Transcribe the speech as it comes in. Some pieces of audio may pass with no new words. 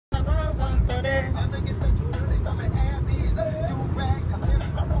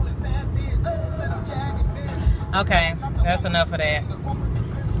Okay, that's enough of that.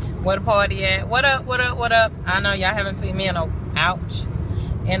 Where the party at? What up, what up, what up? I know y'all haven't seen me in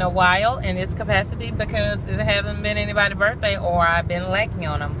a while in this capacity because it hasn't been anybody's birthday or I've been lacking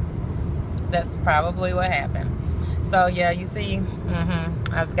on them. That's probably what happened. So yeah, you see,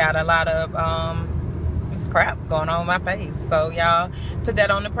 I just got a lot of this crap going on my face. So y'all put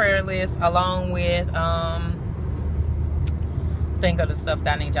that on the prayer list along with think of the stuff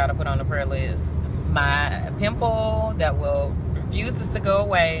that I need y'all to put on the prayer list. My pimple that refuses to go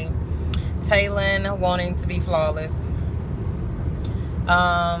away. Taylin wanting to be flawless.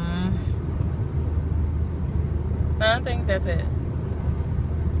 I think that's it.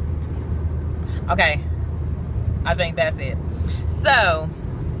 Okay, I think that's it. So,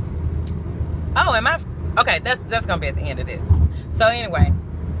 okay, that's gonna be at the end of this. So anyway,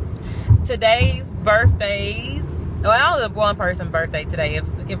 today's birthdays. Well, I only have one person's birthday today.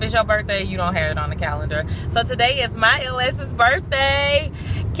 If it's your birthday, you don't have it on the calendar. So today is my LS's birthday.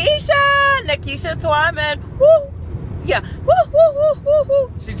 Nakisha Towanda. Woo! Yeah. Woo, woo, woo, woo,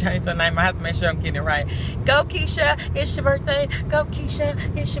 woo. She changed her name. I have to make sure I'm getting it right. Go, Keisha. It's your birthday. Go,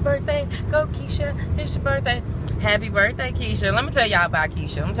 Keisha. It's your birthday. Go, Keisha. It's your birthday. Happy birthday, Keisha. Let me tell y'all about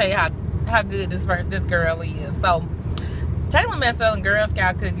Keisha. Let me tell you how good this girl is. So, Taylor been selling Girl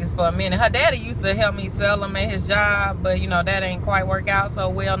Scout cookies for a minute. Her daddy used to help me sell them at his job, but you know that ain't quite work out so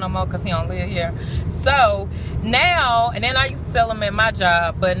well no more because he don't live here. So now, and then I used to sell them at my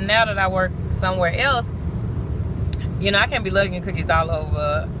job, but now that I work somewhere else, you know, I can't be lugging cookies all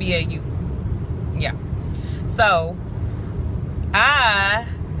over BAU. Yeah. So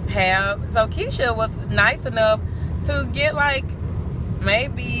Keisha was nice enough to get like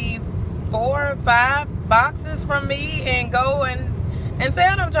maybe 4 or 5 boxes from me and go and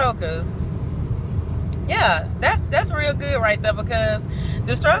sell them jokers. Yeah, that's real good right there because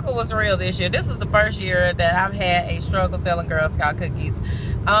the struggle was real this year. This is the first year that I've had a struggle selling Girl Scout cookies.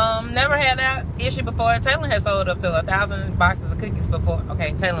 Never had that issue before. Taylor has sold up to 1,000 boxes of cookies before.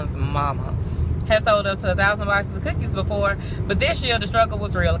 Okay, Taylor's mama has sold up to 1,000 boxes of cookies before, but this year the struggle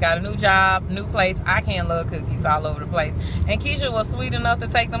was real. I got a new job, new place. I can't lug cookies all over the place. And Keisha was sweet enough to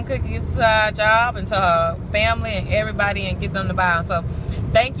take them cookies to our job and to her family and everybody and get them to buy them. So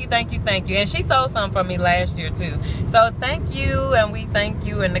thank you, thank you, thank you. And she sold some for me last year too. So thank you, and we thank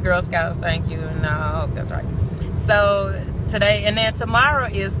you, and the Girl Scouts thank you. And I hope that's right. So today, and then tomorrow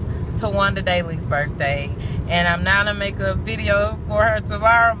is Towanda Daly's birthday, and I'm not gonna make a video for her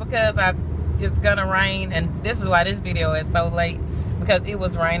tomorrow because it's gonna rain, and this is why this video is so late, because it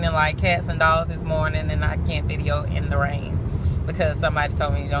was raining like cats and dogs this morning, and I can't video in the rain because somebody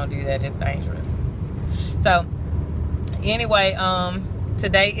told me don't do that, it's dangerous. So anyway,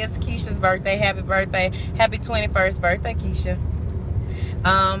 today is Keisha's birthday. Happy birthday, happy 21st birthday, Keisha.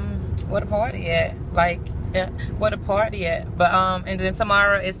 What a party at, like, what a party at. But and then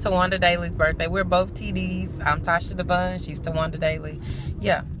tomorrow is Towanda Daly's birthday. We're both TDs. I'm Tasha the Bun, she's Towanda Daly.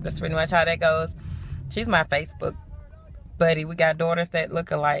 Yeah, that's pretty much how that goes. She's my Facebook buddy. We got daughters that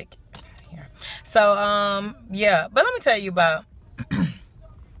look alike here. So yeah, but let me tell you about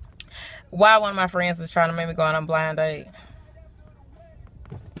why one of my friends is trying to make me go on a blind date.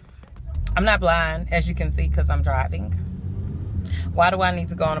 I'm not blind, as you can see, because I'm driving. Why do I need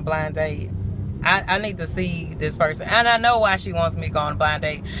to go on a blind date? I need to see this person, and I know why she wants me to go on a blind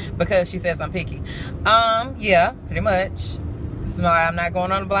date, because she says I'm picky. Yeah, pretty much. So I'm not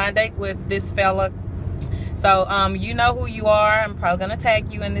going on a blind date with this fella. So you know who you are. I'm probably gonna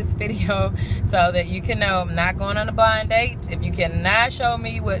tag you in this video so that you can know I'm not going on a blind date if you cannot show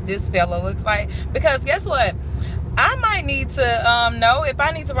me what this fella looks like. Because guess what, I might need to know if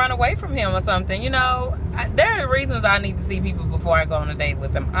I need to run away from him or something. You know, there are reasons I need to see people before I go on a date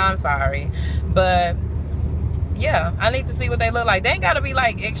with them. I'm sorry, but yeah, I need to see what they look like. They ain't gotta be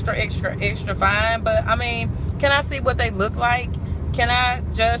like extra fine, but I mean, can I see what they look like? Can I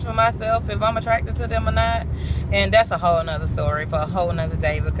judge for myself if I'm attracted to them or not? And that's a whole nother story for a whole nother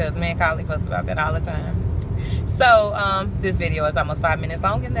day, because me and Kylie fuss about that all the time. So this video is almost 5 minutes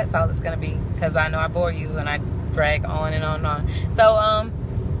long, and that's all it's gonna be, because I know I bore you and I drag on and on and on. So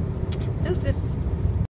deuces.